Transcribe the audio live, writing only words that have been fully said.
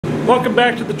Welcome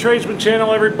back to the Tradesman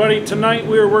channel, everybody. Tonight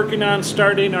we are working on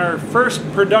starting our first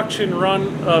production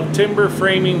run of timber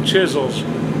framing chisels.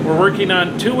 We're working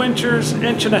on 2 inches, 1.5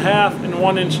 inches, and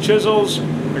 1 inch chisels.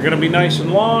 They're going to be nice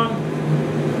and long.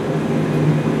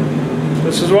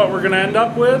 This is what we're going to end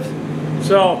up with.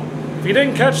 So, if you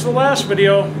didn't catch the last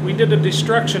video, we did a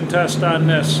destruction test on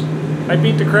this. I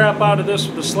beat the crap out of this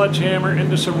with a sledgehammer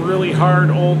into some really hard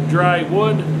old dry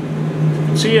wood. You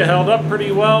can see it held up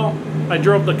pretty well. I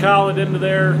drove the collet into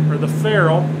there, or the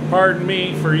ferrule, pardon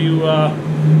me for you,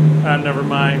 never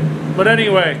mind. But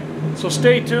anyway, so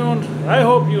stay tuned. I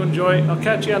hope you enjoy it. I'll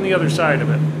catch you on the other side of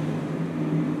it.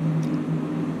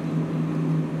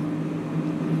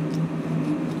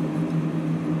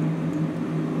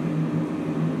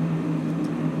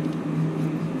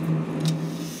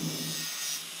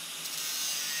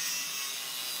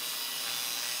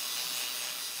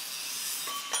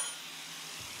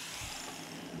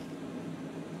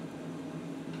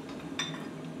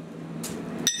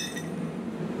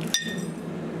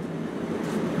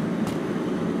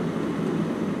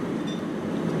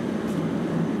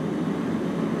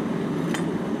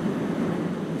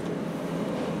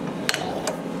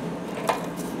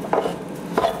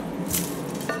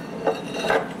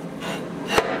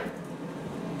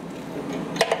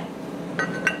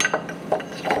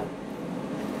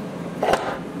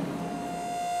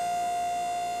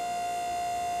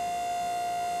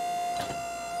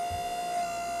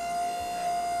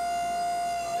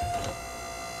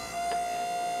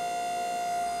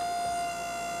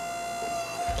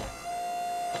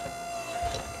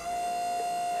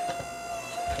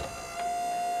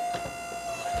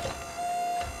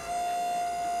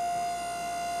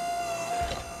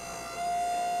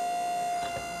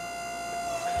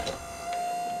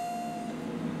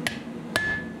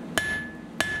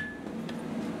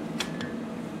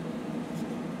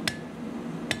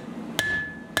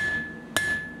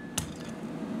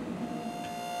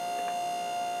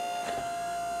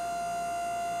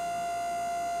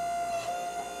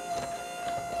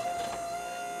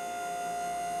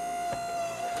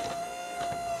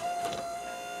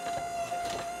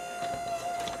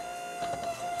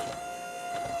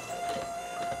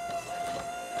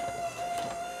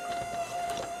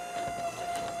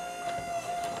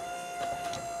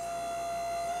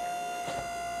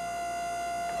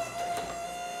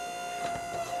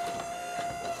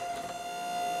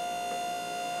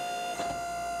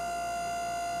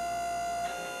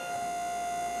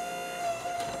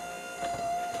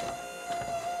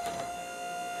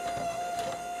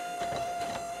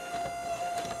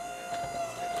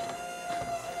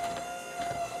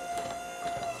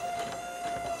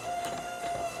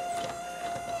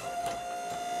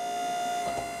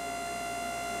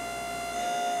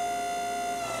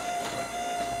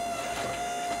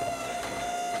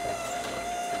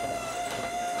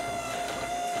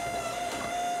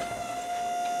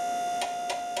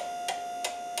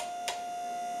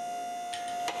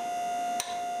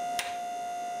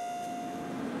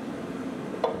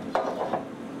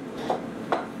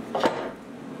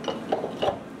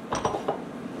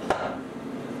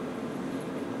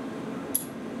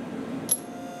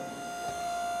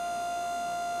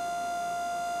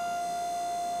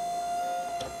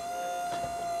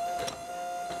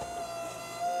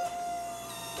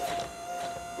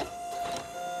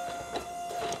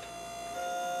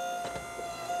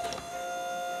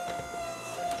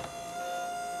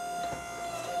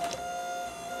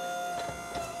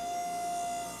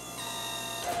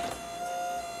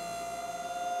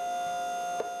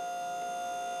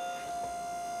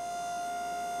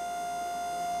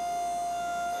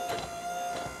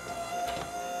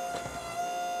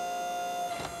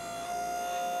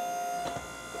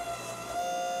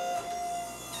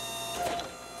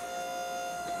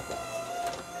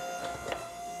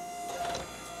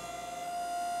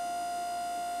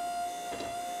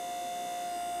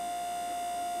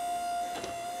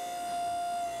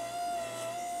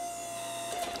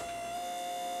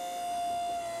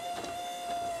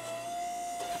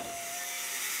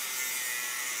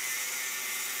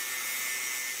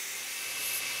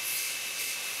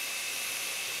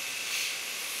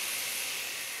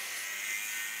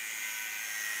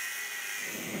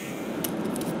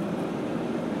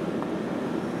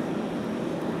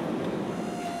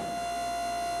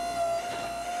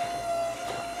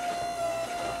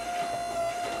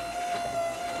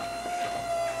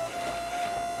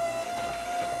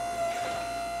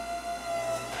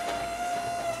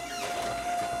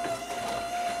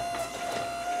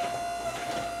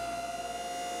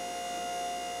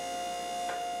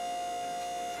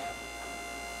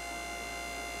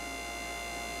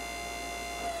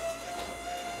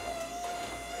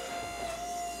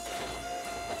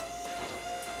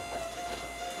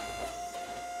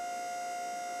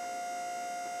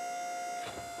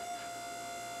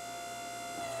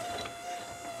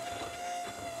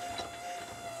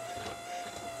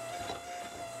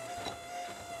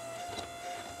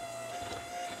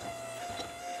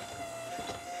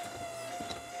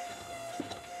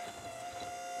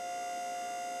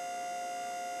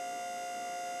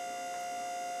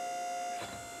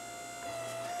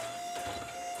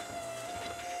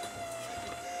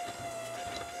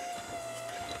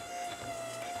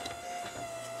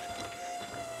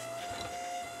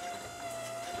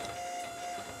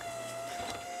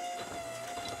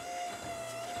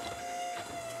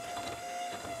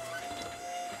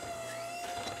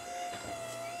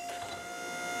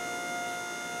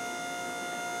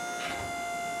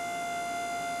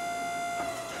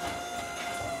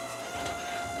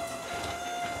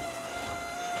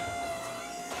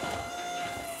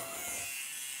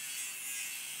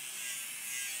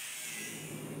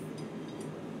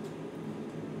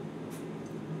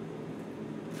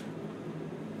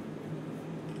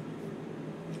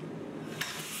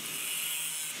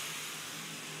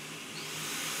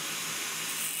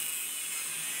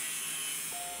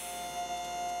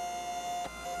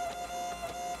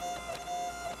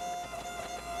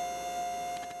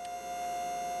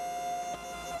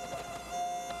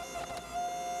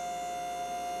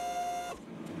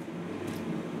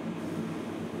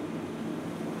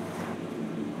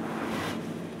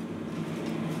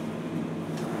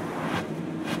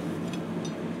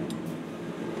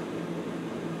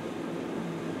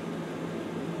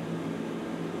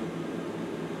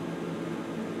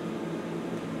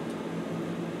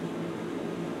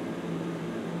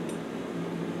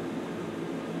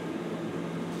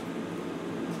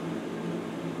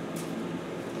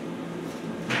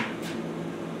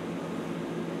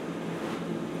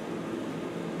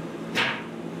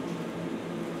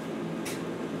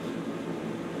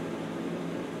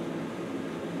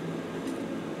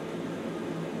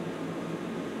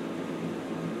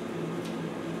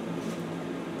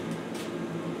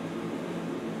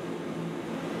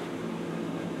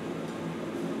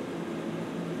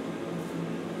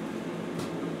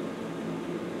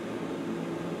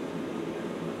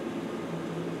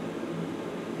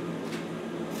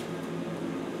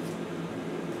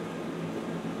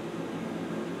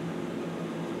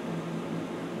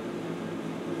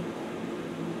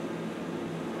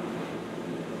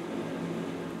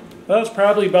 Well, it's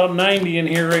probably about 90 in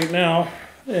here right now.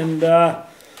 And,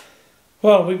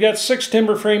 well, we've got 6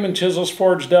 timber frame and chisels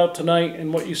forged out tonight.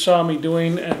 And what you saw me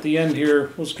doing at the end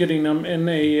here was getting them in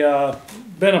a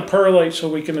bin of perlite so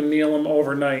we can anneal them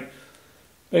overnight.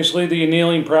 Basically, the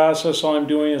annealing process, all I'm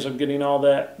doing is I'm getting all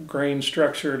that grain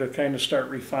structure to kind of start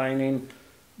refining.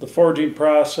 The forging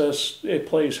process, it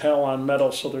plays hell on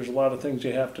metal, so there's a lot of things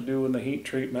you have to do in the heat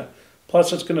treatment.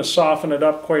 Plus, it's going to soften it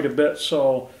up quite a bit,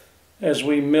 so as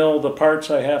we mill the parts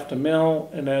I have to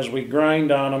mill, and as we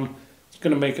grind on them, it's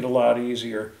going to make it a lot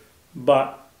easier.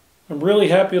 But I'm really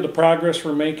happy with the progress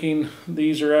we're making.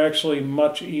 These are actually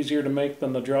much easier to make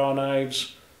than the draw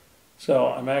knives, so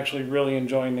I'm actually really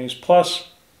enjoying these. Plus,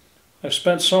 I've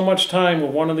spent so much time with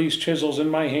one of these chisels in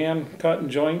my hand cutting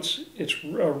joints. It's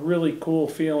a really cool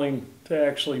feeling to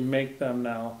actually make them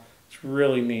now. It's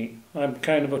really neat. I'm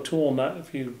kind of a tool nut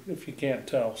if you can't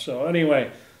tell. So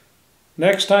anyway,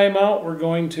 next time out we're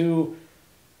going to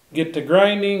get to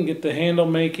grinding, get to handle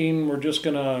making. I'm just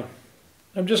gonna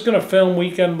film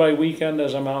weekend by weekend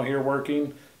as I'm out here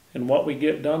working, and what we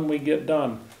get done, we get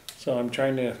done. So I'm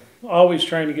always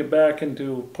trying to get back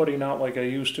into putting out like I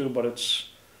used to, but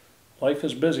life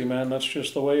is busy, man. That's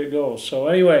just the way it goes. So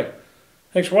anyway,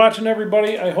 thanks for watching,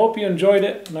 everybody. I hope you enjoyed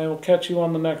it, and I will catch you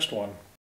on the next one.